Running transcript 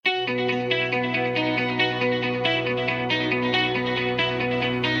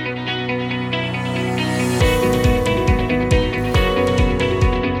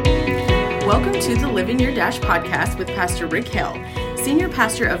Dash podcast with Pastor Rick Hale, Senior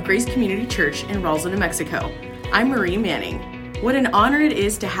Pastor of Grace Community Church in Roswell, New Mexico. I'm Marie Manning. What an honor it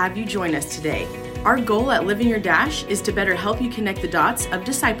is to have you join us today. Our goal at Living Your Dash is to better help you connect the dots of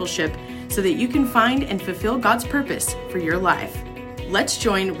discipleship so that you can find and fulfill God's purpose for your life. Let's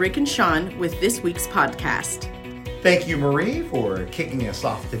join Rick and Sean with this week's podcast. Thank you, Marie, for kicking us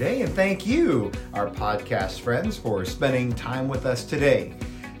off today, and thank you, our podcast friends, for spending time with us today.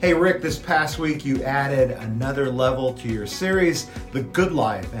 Hey, Rick, this past week you added another level to your series, The Good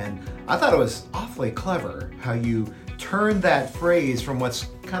Life, and I thought it was awfully clever how you turned that phrase from what's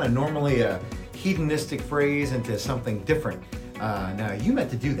kind of normally a hedonistic phrase into something different. Now, you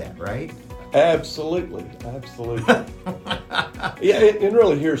meant to do that, right? Absolutely. Yeah, and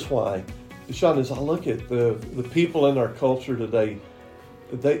really here's why. Sean, as I look at the people in our culture today,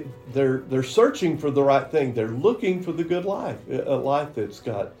 they're searching for the right thing. They're looking for the good life, a life that's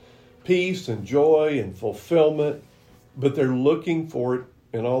got peace and joy and fulfillment, but they're looking for it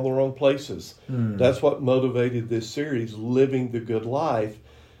in all the wrong places. That's what motivated this series, Living the Good Life,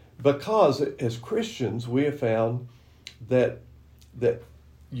 because as Christians, we have found that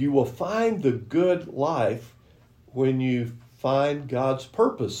you will find the good life when you find God's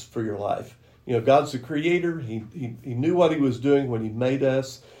purpose for your life. You know, God's the creator. He knew what he was doing when he made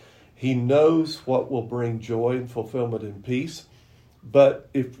us. He knows what will bring joy and fulfillment and peace. But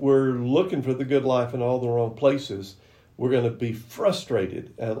if we're looking for the good life in all the wrong places, we're going to be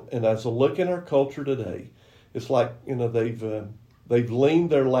frustrated. And as I look in our culture today, it's like, you know, they've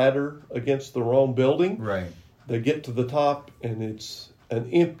leaned their ladder against the wrong building. Right. They get to the top and it's an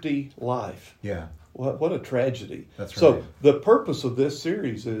empty life. Yeah. What a tragedy. That's right. So the purpose of this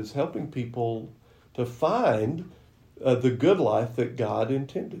series is helping people to find the good life that God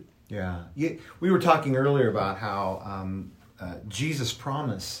intended. Yeah. We were talking earlier about how Jesus'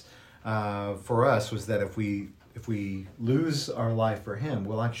 promise for us was that if we lose our life for him,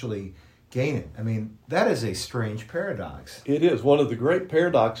 we'll actually gain it. I mean, that is a strange paradox. It is. One of the great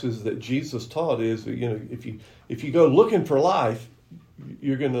paradoxes that Jesus taught is, you know, if you go looking for life,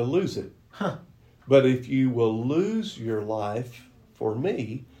 you're going to lose it. Huh. But if you will lose your life for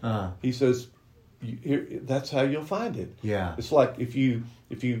me, he says, that's how you'll find it. Yeah. It's like if you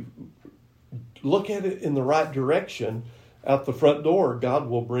look at it in the right direction, out the front door, God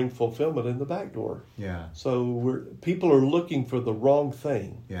will bring fulfillment in the back door. Yeah. So people are looking for the wrong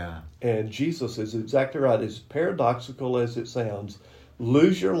thing. Yeah. And Jesus is exactly right. As paradoxical as it sounds,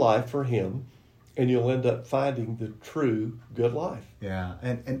 lose your life for him, and you'll end up finding the true good life. Yeah,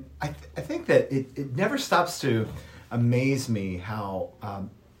 and I think that it never stops to amaze me how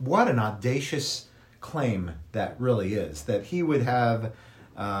what an audacious claim that really is, that he would have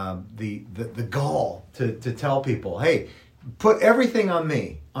the gall to tell people, hey, put everything on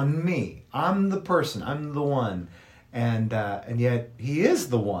me, I'm the person, I'm the one, and yet he is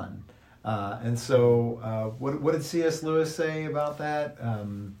the one, and so what did C.S. Lewis say about that?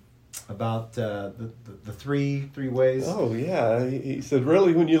 About the three ways. Oh yeah, he said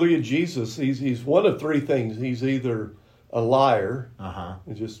really when you look at Jesus, he's one of three things. He's either a liar,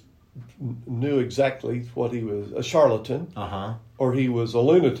 and just knew exactly what he was, a charlatan, or he was a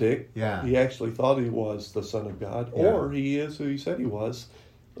lunatic. Yeah, he actually thought he was the Son of God, yeah. Or he is who he said he was,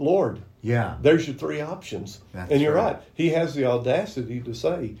 Lord. Yeah, there's your three options. That's and you're right. He has the audacity to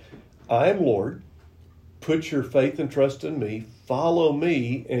say, "I am Lord. Put your faith and trust in me. Follow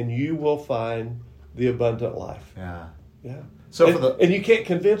me, and you will find the abundant life." Yeah. So and you can't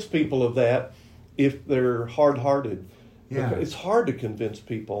convince people of that if they're hard-hearted. Yeah. It's hard to convince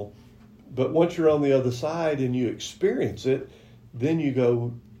people, but once you're on the other side and you experience it, then you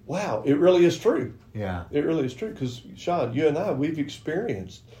go, "Wow, it really is true." Yeah, it really is true. Because Sean, you and I, we've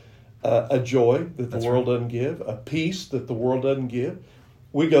experienced a joy that the world doesn't give, a peace that the world doesn't give.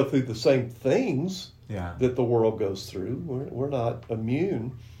 We go through the same things. Yeah. That the world goes through. We're not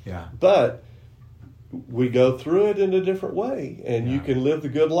immune. Yeah. But we go through it in a different way, and you can live the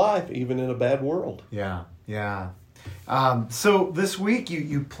good life even in a bad world. Yeah. Yeah. So this week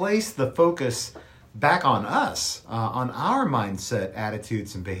you place the focus back on us, on our mindset,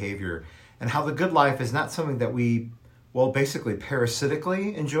 attitudes, and behavior, and how the good life is not something that we, well, basically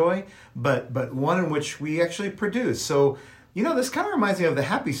parasitically enjoy, but one in which we actually produce. So, you know, this kind of reminds me of the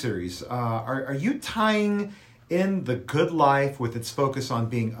Happy series. Are you tying in the good life with its focus on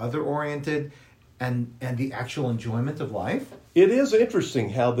being other-oriented and the actual enjoyment of life? It is interesting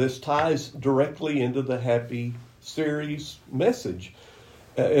how this ties directly into the Happy series message.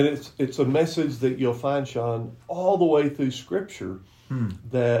 And it's a message that you'll find, Sean, all the way through Scripture,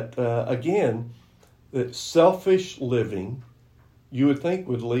 that, again, that selfish living you would think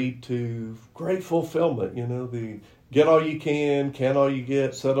would lead to great fulfillment. The get all you can all you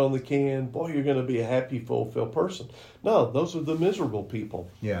get, set on the can. Boy, you're going to be a happy, fulfilled person. No, those are the miserable people.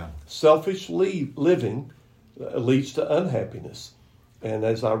 Yeah. Selfish living leads to unhappiness. And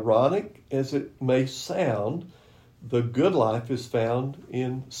as ironic as it may sound, the good life is found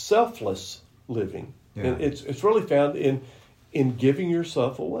in selfless living. Yeah. And it's really found in giving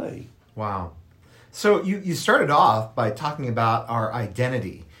yourself away. Wow. So you started off by talking about our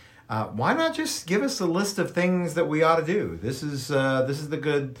identity. Why not just give us a list of things that we ought to do? These are the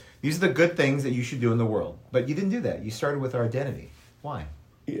good things that you should do in the world. But you didn't do that. You started with our identity. Why?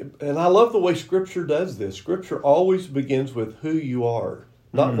 And I love the way Scripture does this. Scripture always begins with who you are,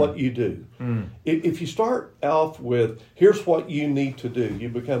 not what you do. If you start off with, here's what you need to do, you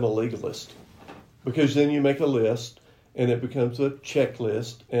become a legalist. Because then you make a list, and it becomes a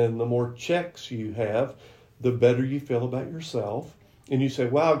checklist. And the more checks you have, the better you feel about yourself. And you say,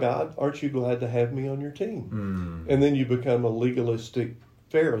 wow, God, aren't you glad to have me on your team? And then you become a legalistic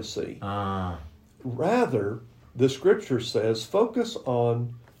Pharisee. Rather, the Scripture says, focus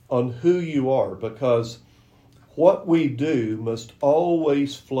on who you are, because what we do must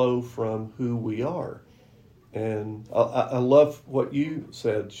always flow from who we are. And I love what you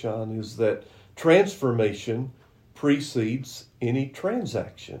said, Sean, is that transformation precedes any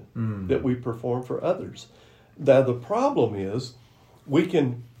transaction that we perform for others. Now, the problem is, we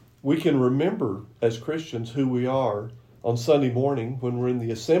can remember as Christians who we are on Sunday morning when we're in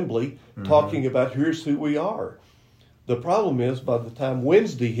the assembly talking about here's who we are. The problem is by the time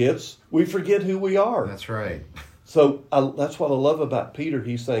Wednesday hits, we forget who we are. That's right. So that's what I love about Peter.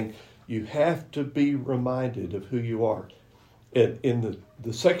 He's saying you have to be reminded of who you are. In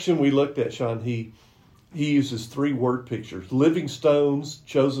the section we looked at, Sean, he uses 3 word pictures: living stones,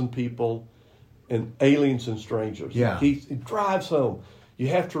 chosen people, and aliens and strangers. Yeah. He drives home. You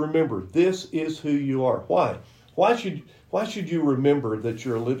have to remember, this is who you are. Why? Why should you remember that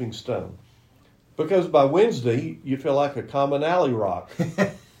you're a living stone? Because by Wednesday, you feel like a common alley rock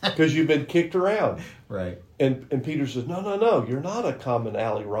because you've been kicked around. Right. And Peter says, no, you're not a common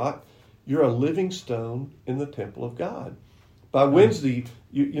alley rock. You're a living stone in the temple of God. By Wednesday,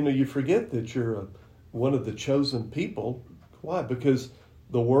 you forget that you're one of the chosen people. Why? Because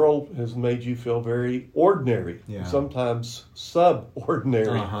the world has made you feel very ordinary, sometimes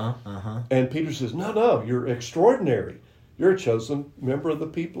subordinary. And Peter says, no, you're extraordinary. You're a chosen member of the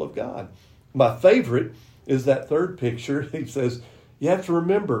people of God. My favorite is that third picture. He says, you have to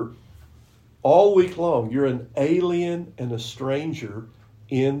remember, all week long, you're an alien and a stranger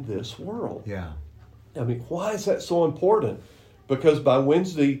in this world. Yeah. I mean, why is that so important? Because by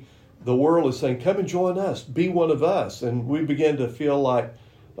Wednesday, the world is saying, come and join us, be one of us. And we begin to feel like,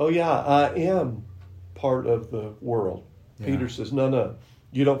 oh yeah, I am part of the world. Yeah. Peter says, no,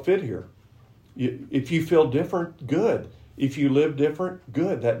 you don't fit here. If you feel different, good. If you live different,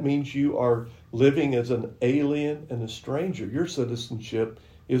 good. That means you are living as an alien and a stranger. Your citizenship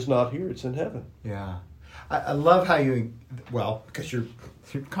is not here, it's in heaven. Yeah. I love how because you're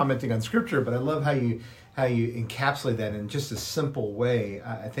commenting on Scripture, but I love how you encapsulate that in just a simple way.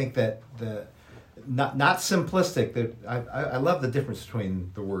 I think that not simplistic. That I love the difference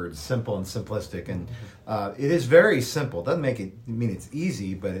between the words simple and simplistic, and it is very simple. It doesn't mean it's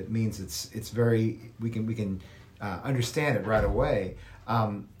easy, but it means it's very we can understand it right away.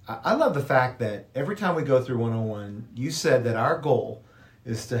 I love the fact that every time we go through 101, you said that our goal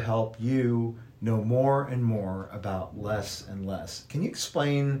is to help you know more and more about less and less. Can you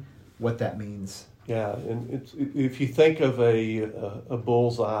explain what that means? Yeah, and if you think of a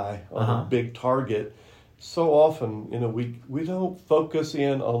bullseye on a big target, so often we don't focus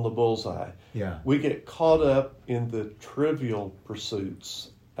in on the bullseye. Yeah, we get caught up in the trivial pursuits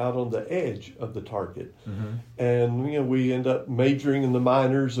out on the edge of the target, and we end up majoring in the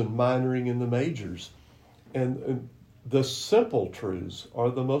minors and minoring in the majors, and the simple truths are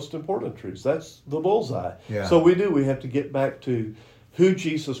the most important truths. That's the bullseye. Yeah. So we have to get back to who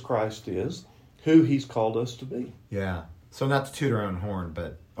Jesus Christ is, who He's called us to be. Yeah. So not to toot our own horn,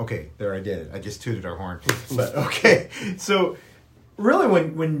 but okay, there I did it. I just tooted our horn. But okay. So really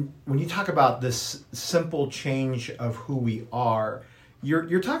when you talk about this simple change of who we are,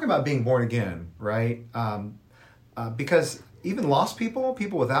 you're talking about being born again, right? Because even lost people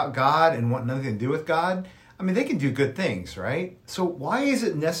without God and want nothing to do with God, I mean, they can do good things, right? So why is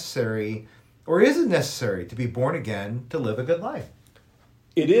it necessary, or is it necessary to be born again to live a good life?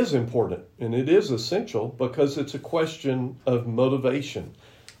 It is important, and it is essential because it's a question of motivation.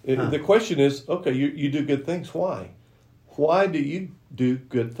 The question is, okay, you do good things. Why? Why do you do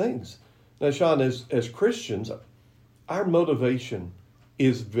good things? Now, Sean, as Christians, our motivation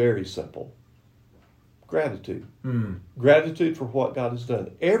is very simple. Gratitude. Gratitude for what God has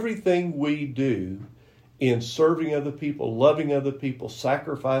done. Everything we do in serving other people, loving other people,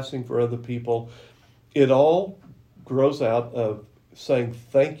 sacrificing for other people, it all grows out of saying,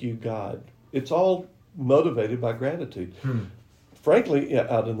 thank you, God. It's all motivated by gratitude. Frankly,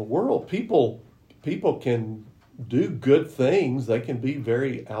 out in the world, people can do good things. They can be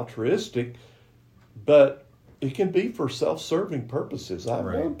very altruistic, but it can be for self-serving purposes. I've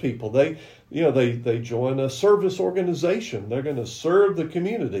known people, they join a service organization. They're going to serve the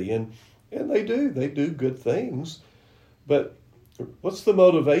community, and they do good things. But what's the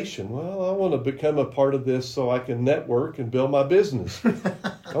motivation? Well, I want to become a part of this so I can network and build my business.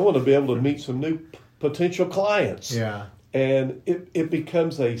 I want to be able to meet some new potential clients. Yeah. And it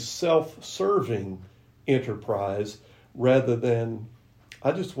becomes a self-serving enterprise rather than,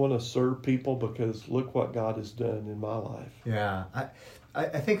 I just want to serve people because look what God has done in my life. Yeah. I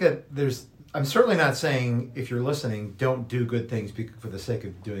think that I'm certainly not saying, if you're listening, don't do good things for the sake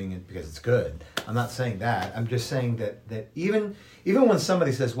of doing it because it's good. I'm not saying that. I'm just saying that even when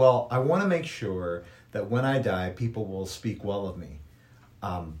somebody says, well, I want to make sure that when I die, people will speak well of me.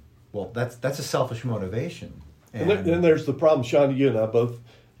 Well, that's a selfish motivation. And then there's the problem, Sean, you and I both,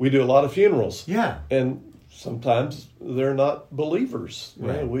 we do a lot of funerals. Yeah. And sometimes they're not believers.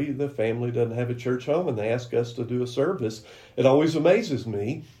 Right. The family doesn't have a church home and they ask us to do a service. It always amazes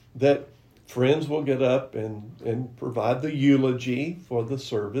me that friends will get up and provide the eulogy for the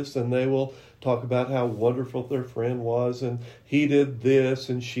service, and they will talk about how wonderful their friend was, and he did this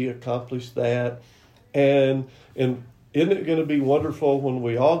and she accomplished that. And isn't it going to be wonderful when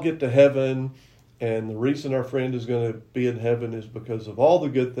we all get to heaven, and the reason our friend is going to be in heaven is because of all the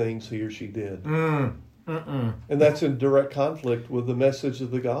good things he or she did. And that's in direct conflict with the message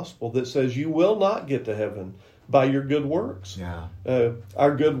of the gospel that says you will not get to heaven by your good works. Yeah.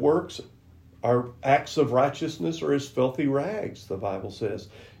 Our good works, our acts of righteousness are as filthy rags, the Bible says.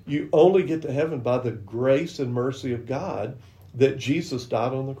 You only get to heaven by the grace and mercy of God that Jesus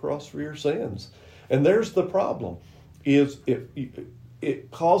died on the cross for your sins. And there's the problem, is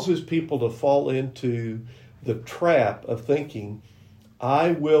it causes people to fall into the trap of thinking,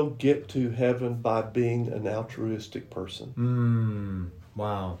 I will get to heaven by being an altruistic person.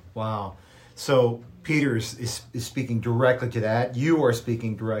 Wow. So Peter is speaking directly to that. You are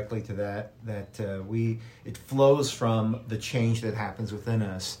speaking directly to that. It flows from the change that happens within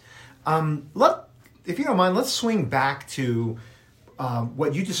us. If you don't mind, let's swing back to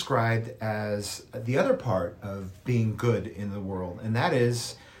what you described as the other part of being good in the world, and that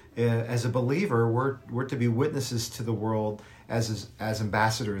is, as a believer, we're to be witnesses to the world as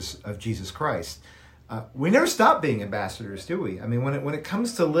ambassadors of Jesus Christ. We never stop being ambassadors, do we? I mean, when it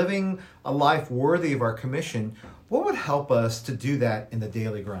comes to living a life worthy of our commission, what would help us to do that in the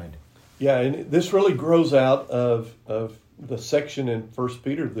daily grind? Yeah, and this really grows out of the section in 1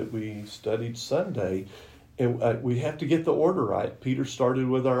 Peter that we studied Sunday. And we have to get the order right. Peter started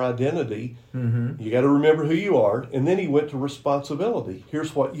with our identity. You got to remember who you are. And then he went to responsibility.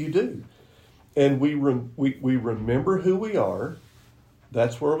 Here's what you do. And we remember who we are.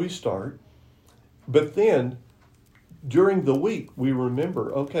 That's where we start. But then, during the week, we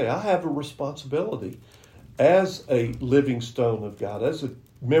remember, okay, I have a responsibility as a living stone of God, as a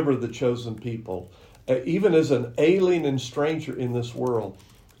member of the chosen people, even as an alien and stranger in this world.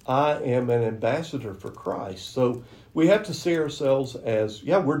 I am an ambassador for Christ. So we have to see ourselves as,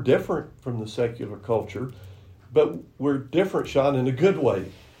 we're different from the secular culture, but we're different, Sean, in a good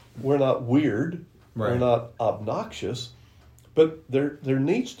way. We're not weird. Right. We're not obnoxious. But there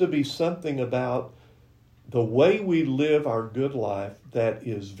needs to be something about the way we live our good life that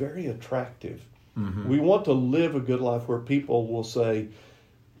is very attractive. We want to live a good life where people will say,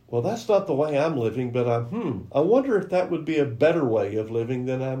 well, that's not the way I'm living, but I wonder if that would be a better way of living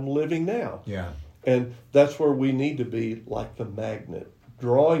than I'm living now. Yeah. And that's where we need to be like the magnet,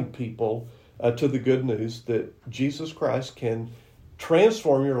 drawing people to the good news that Jesus Christ can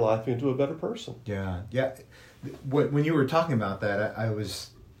transform your life into a better person. Yeah. When you were talking about that,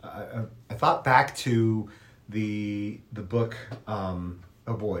 I thought back to the book,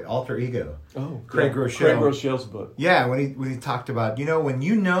 Alter Ego. Oh, Craig Groeschel. Craig Groeschel's book. Yeah, when he talked about, when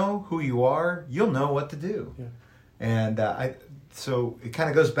you know who you are, you'll know what to do. Yeah. And so it kind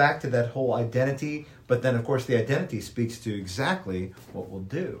of goes back to that whole identity, but then of course the identity speaks to exactly what we'll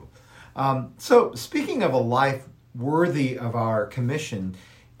do. So speaking of a life worthy of our commission,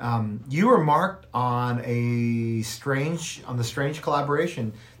 you were marked on the strange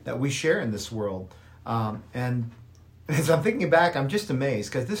collaboration that we share in this world. And as I'm thinking back, I'm just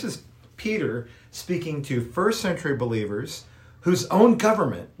amazed because this is Peter speaking to first century believers whose own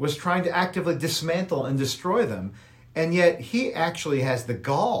government was trying to actively dismantle and destroy them. And yet he actually has the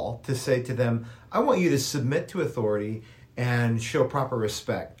gall to say to them, I want you to submit to authority and show proper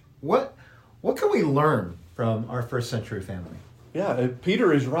respect. What can we learn from our first century family? Yeah,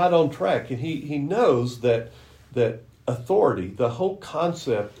 Peter is right on track, and he knows that authority, the whole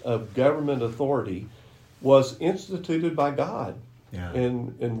concept of government authority, was instituted by God,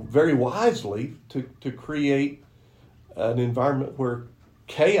 and very wisely to create an environment where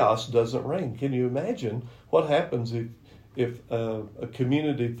chaos doesn't reign. Can you imagine what happens if a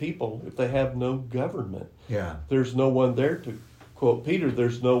community of people, if they have no government? Yeah, there's no one there to, quote Peter,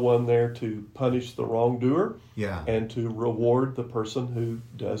 there's no one there to punish the wrongdoer, and to reward the person who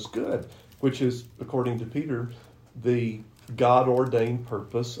does good, which is, according to Peter, the God-ordained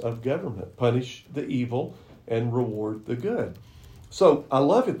purpose of government. Punish the evil and reward the good. So I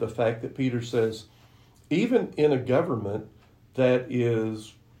love it, the fact that Peter says, even in a government that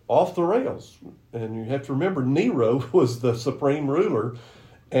is off the rails, and you have to remember Nero was the supreme ruler,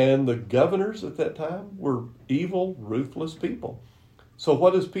 and the governors at that time were evil, ruthless people. So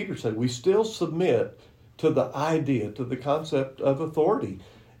what does Peter say? We still submit to the idea, to the concept of authority.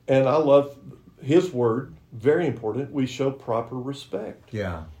 And I love his word, very important, we show proper respect.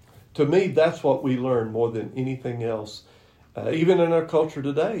 Yeah. To me, that's what we learn more than anything else. Even in our culture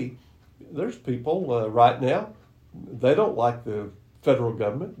today, there's people right now, they don't like the federal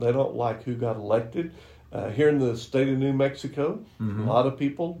government. They don't like who got elected. Here in the state of New Mexico, a lot of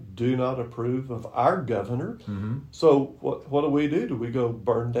people do not approve of our governor. So what do? Do we go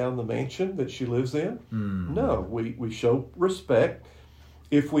burn down the mansion that she lives in? No, we show respect.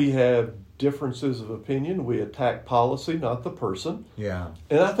 If we have differences of opinion, we attack policy, not the person. Yeah.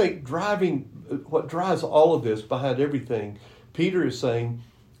 And I think what drives all of this behind everything, Peter is saying,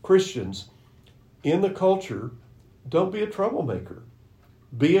 Christians, in the culture, don't be a troublemaker.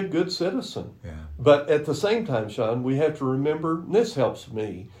 Be a good citizen. Yeah. But at the same time, Sean, we have to remember, and this helps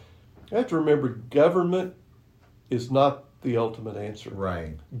me, I have to remember government is not the ultimate answer.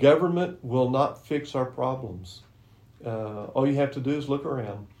 Right. Government will not fix our problems. All you have to do is look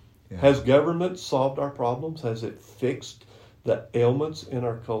around. Yeah. Has government solved our problems? Has it fixed the ailments in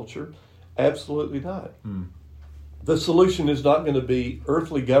our culture? Absolutely not. The solution is not going to be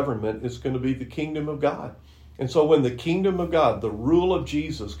earthly government. It's going to be the kingdom of God. And so when the kingdom of God, the rule of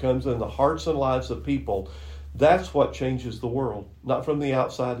Jesus, comes in the hearts and lives of people, that's what changes the world. Not from the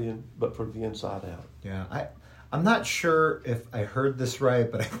outside in, but from the inside out. Yeah. I'm not sure if I heard this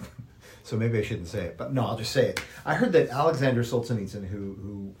right, but so maybe I shouldn't say it. But no, I'll just say it. I heard that Alexander Solzhenitsyn,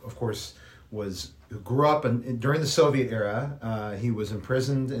 who of course who grew up during the Soviet era, he was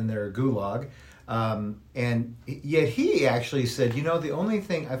imprisoned in their gulag. And yet he actually said, the only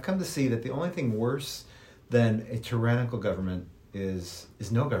thing I've come to see that the only thing worse than a tyrannical government is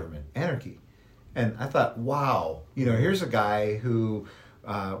no government, anarchy. And I thought, wow, here's a guy who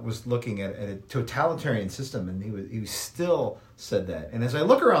was looking at a totalitarian system, and he still said that. And as I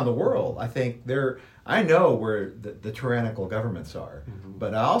look around the world, I think I know where the tyrannical governments are,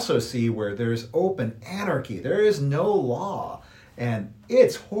 but I also see where there's open anarchy. There is no law, and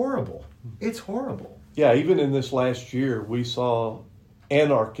it's horrible. It's horrible. Yeah, even in this last year, we saw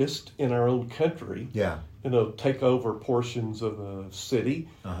anarchists in our own country. Yeah. Take over portions of a city.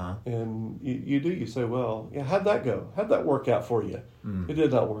 And you say, well, how'd that go? How'd that work out for you? It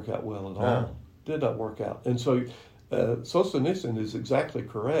did not work out well at all. Did not work out. And so Solzhenitsyn is exactly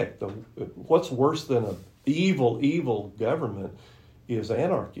correct. What's worse than an evil government is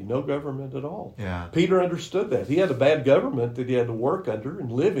anarchy, no government at all. Yeah. Peter understood that. He had a bad government that he had to work under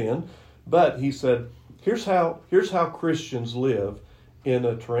and live in, but he said, here's how Christians live in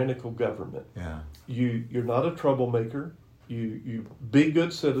a tyrannical government. Yeah. You're not a troublemaker. You be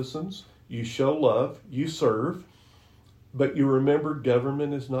good citizens. You show love. You serve. But you remember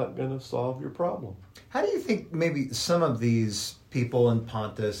government is not going to solve your problem. How do you think maybe some of these people in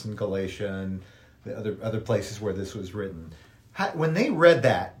Pontus and Galatia and the other places where this was written, when they read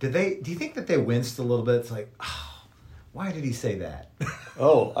that, do you think that they winced a little bit? It's like, why did he say that?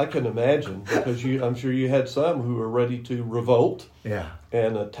 Oh, I can imagine, because I'm sure you had some who were ready to revolt. Yeah.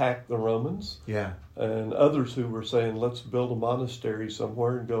 And attack the Romans. Yeah. And others who were saying, let's build a monastery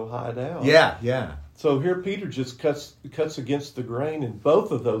somewhere and go hide out. Yeah, yeah. So here Peter just cuts against the grain in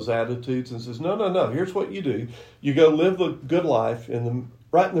both of those attitudes and says, no, here's what you do. You go live the good life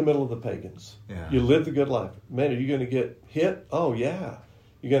right in the middle of the pagans. Yeah. You live the good life. Man, are you going to get hit? Oh, yeah.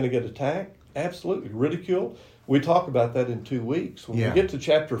 You're going to get attacked? Absolutely. Ridiculed? We talk about that in 2 weeks. When we get to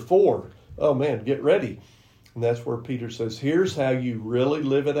chapter 4, oh man, get ready. And that's where Peter says, here's how you really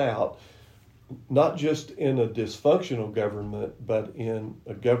live it out not just in a dysfunctional government, but in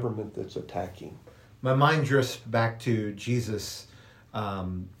a government that's attacking. My mind drifts back to Jesus'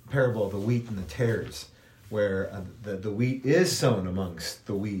 parable of the wheat and the tares, where the wheat is sown amongst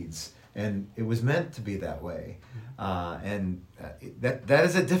the weeds, and it was meant to be that way. That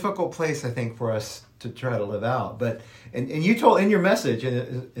is a difficult place, I think, for us to try to live out. But and you told in your message,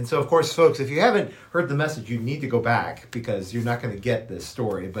 and so of course, folks, if you haven't heard the message, you need to go back because you're not going to get this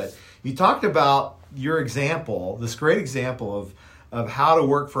story. But you talked about your example, this great example of how to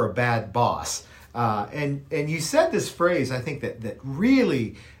work for a bad boss. And you said this phrase, I think that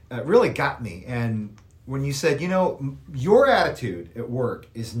really got me. And when you said, your attitude at work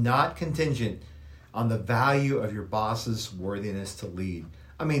is not contingent on the value of your boss's worthiness to lead.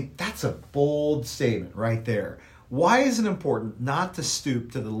 I mean, that's a bold statement right there. Why is it important not to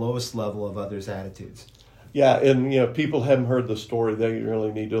stoop to the lowest level of others' attitudes? Yeah, and people haven't heard the story. They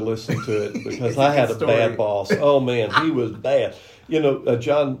really need to listen to it because I had a bad boss. Oh man, he was bad.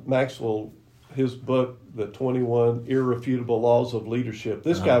 John Maxwell, his book, The 21 Irrefutable Laws of Leadership.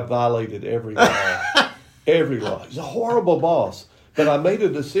 This guy violated every law. Every law. He's a horrible boss. But I made a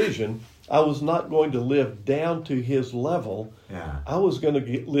decision. I was not going to live down to his level. Yeah. I was going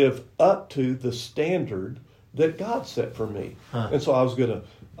to live up to the standard that God set for me. And so I was going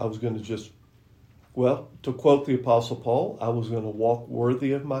to just, to quote the Apostle Paul, I was going to walk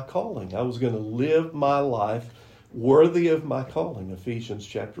worthy of my calling. I was going to live my life worthy of my calling, Ephesians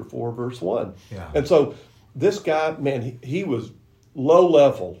chapter 4, verse 1. Yeah. And so this guy, man, he was low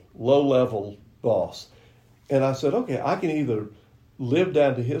level boss. And I said, okay, I can either live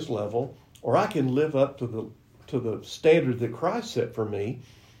down to his level or I can live up to the standard that Christ set for me.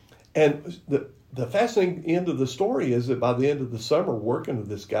 And the fascinating end of the story is that by the end of the summer working with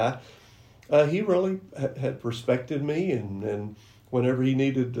this guy, he really had respected me, and whenever he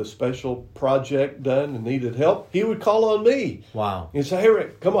needed a special project done and needed help, he would call on me. Wow. He'd say, hey,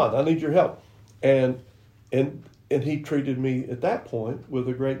 Rick, come on, I need your help. And he treated me at that point with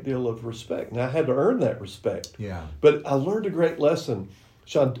a great deal of respect. And I had to earn that respect. Yeah. But I learned a great lesson.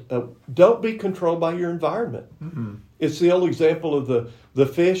 Sean, don't be controlled by your environment. Mm-hmm. It's the old example of the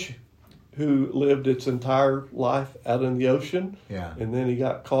fish who lived its entire life out in the ocean. Yeah. And then he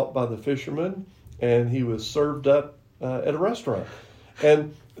got caught by the fishermen and he was served up at a restaurant.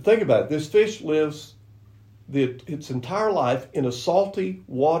 And think about it. This fish lives its entire life in a salty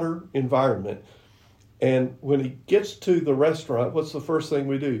water environment. And when he gets to the restaurant, what's the first thing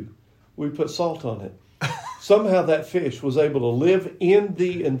we do? We put salt on it. Somehow that fish was able to live in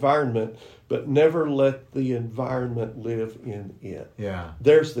the environment, but never let the environment live in it. Yeah.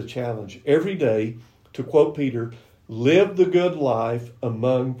 There's the challenge. Every day, to quote Peter, live the good life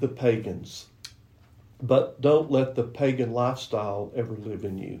among the pagans, but don't let the pagan lifestyle ever live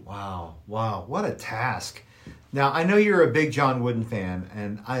in you. Wow. What a task. Now, I know you're a big John Wooden fan,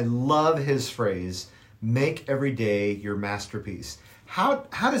 and I love his phrase, make every day your masterpiece. How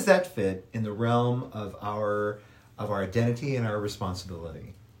does that fit in the realm of our identity and our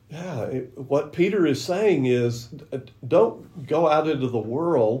responsibility? Yeah, what Peter is saying is don't go out into the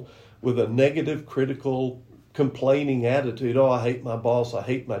world with a negative, critical, complaining attitude. Oh, I hate my boss. I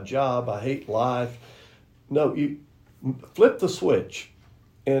hate my job. I hate life. No, you flip the switch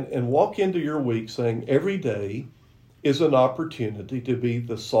and walk into your week saying every day is an opportunity to be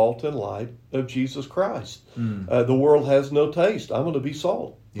the salt and light of Jesus Christ. The world has no taste. I'm going to be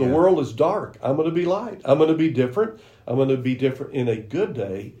salt. The world is dark. I'm going to be light. I'm going to be different. I'm going to be different in a good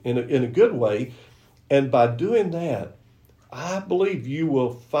day, in a good way. And by doing that, I believe you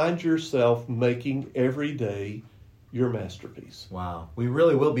will find yourself making every day your masterpiece. Wow. We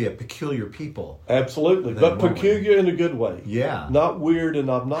really will be a peculiar people. Absolutely. But peculiar in a good way. Yeah. Not weird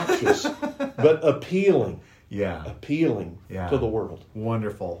and obnoxious, but appealing. Yeah. Appealing to the world.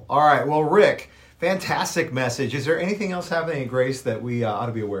 Wonderful. All right. Well, Rick, fantastic message. Is there anything else happening at Grace that we ought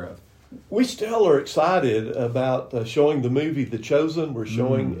to be aware of? We still are excited about showing the movie The Chosen. We're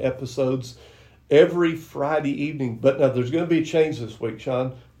showing episodes every Friday evening. But now there's going to be a change this week,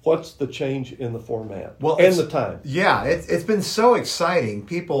 Sean. What's the change in the format and the time? Yeah, it's been so exciting.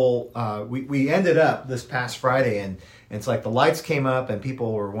 People, we ended up this past Friday, and it's like the lights came up and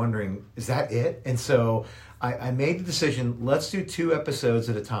people were wondering, is that it? And so I made the decision, let's do 2 episodes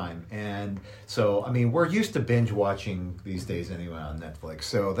at a time. And so, I mean, we're used to binge watching these days anyway on Netflix.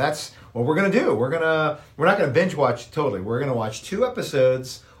 So that's what we're going to do. We're not going to binge watch totally. We're going to watch 2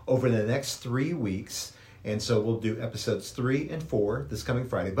 episodes over the next 3 weeks. And so we'll do episodes 3 and 4 this coming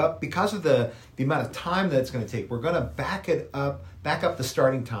Friday. But because of the amount of time that it's going to take, we're going to back it up back up the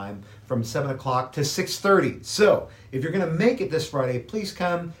starting time from 7 o'clock to 6:30. So if you're going to make it this Friday, please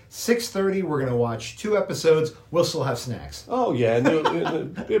come. 6:30, we're going to watch 2 episodes. We'll still have snacks. Oh, yeah, and it'll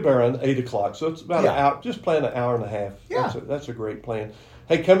be around 8 o'clock, so it's about an hour. Just plan an hour and a half. Yeah. That's a great plan.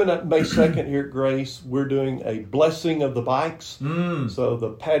 Hey, coming up May 2nd here at Grace, we're doing a blessing of the bikes. So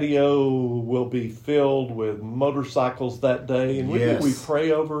the patio will be filled with motorcycles that day, and we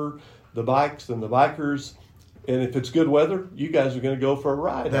pray over the bikes and the bikers. And if it's good weather, you guys are going to go for a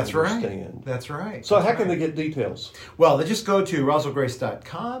ride. That's right. That's right. So how can they get details? Well, they just go to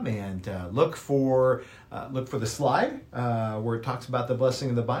RoswellGrace.com and look for the slide where it talks about the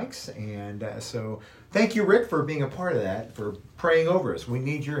blessing of the bikes. And so thank you, Rick, for being a part of that, for praying over us. We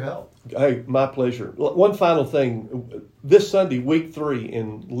need your help. Hey, my pleasure. One final thing. This Sunday, week 3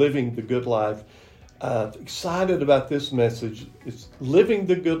 in Living the Good Life, excited about this message. It's living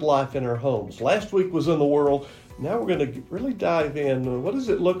the good life in our homes. Last week was in the world. Now we're going to really dive in. What does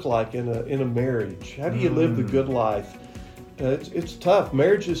it look like in a marriage? How do you live the good life? It's tough.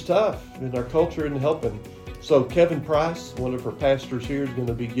 Marriage is tough, and our culture isn't helping. So Kevin Price, one of our pastors here, is going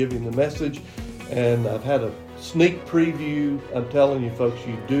to be giving the message. And I've had a sneak preview. I'm telling you, folks,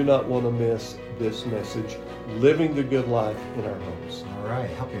 you do not want to miss this message. Living the good life in our homes. All right,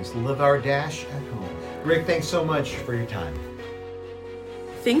 helping us live our dash at home. Rick, thanks so much for your time.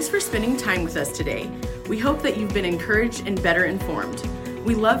 Thanks for spending time with us today. We hope that you've been encouraged and better informed.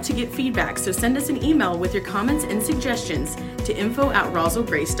 We love to get feedback, so send us an email with your comments and suggestions to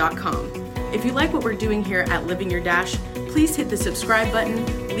info@RoswellGrace.com. If you like what we're doing here at Living Your Dash, please hit the subscribe button,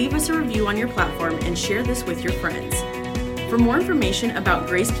 leave us a review on your platform, and share this with your friends. For more information about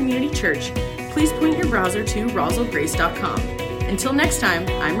Grace Community Church, please point your browser to RoswellGrace.com. Until next time,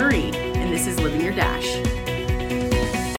 I'm Marie, and this is Living Your Dash.